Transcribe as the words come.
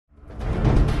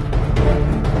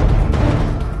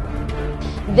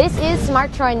This is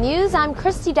Smart Trend News. I'm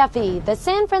Christy Duffy. The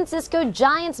San Francisco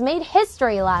Giants made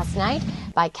history last night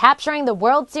by capturing the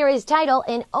World Series title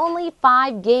in only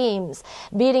 5 games,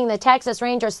 beating the Texas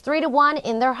Rangers 3-1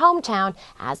 in their hometown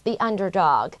as the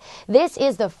underdog. This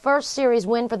is the first series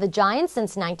win for the Giants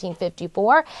since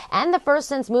 1954 and the first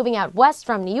since moving out west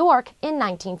from New York in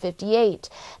 1958.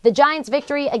 The Giants'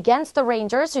 victory against the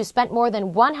Rangers, who spent more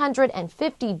than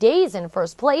 150 days in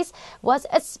first place, was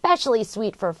especially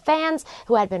sweet for fans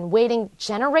who had been waiting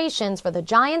generations for the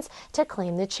Giants to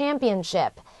claim the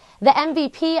championship. The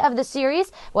MVP of the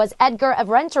series was Edgar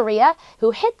Renteria,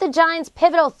 who hit the Giants'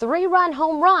 pivotal 3-run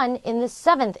home run in the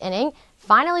 7th inning,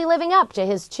 finally living up to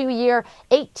his 2-year,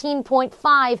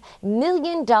 $18.5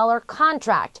 million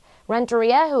contract.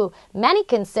 Renteria, who many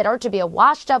consider to be a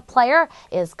washed-up player,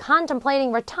 is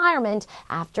contemplating retirement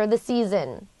after the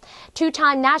season.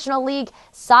 Two-time National League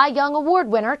Cy Young Award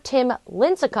winner Tim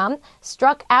Lincecum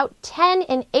struck out 10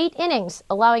 in 8 innings,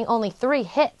 allowing only 3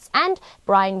 hits, and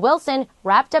Brian Wilson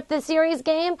wrapped up the series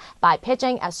game by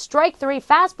pitching a strike-3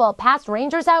 fastball past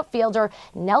Rangers outfielder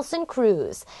Nelson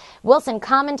Cruz. Wilson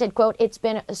commented, quote, "It's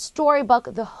been a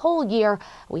storybook the whole year.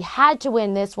 We had to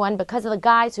win this one because of the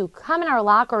guys who come in our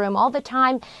locker room all the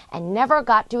time and never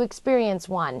got to experience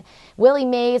one. Willie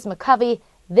Mays, McCovey,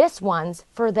 this one's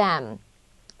for them."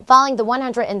 Following the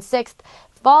 106th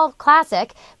Fall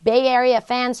Classic, Bay Area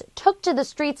fans took to the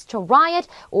streets to riot,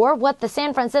 or what the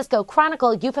San Francisco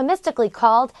Chronicle euphemistically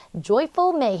called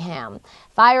joyful mayhem.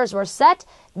 Fires were set,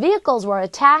 vehicles were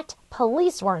attacked,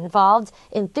 police were involved.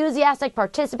 Enthusiastic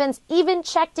participants even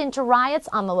checked into riots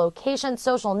on the location's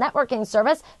social networking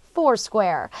service,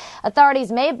 Foursquare.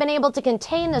 Authorities may have been able to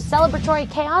contain the celebratory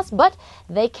chaos, but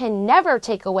they can never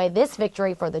take away this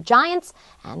victory for the Giants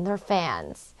and their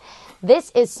fans.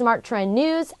 This is Smart Trend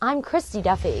News. I'm Christy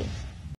Duffy.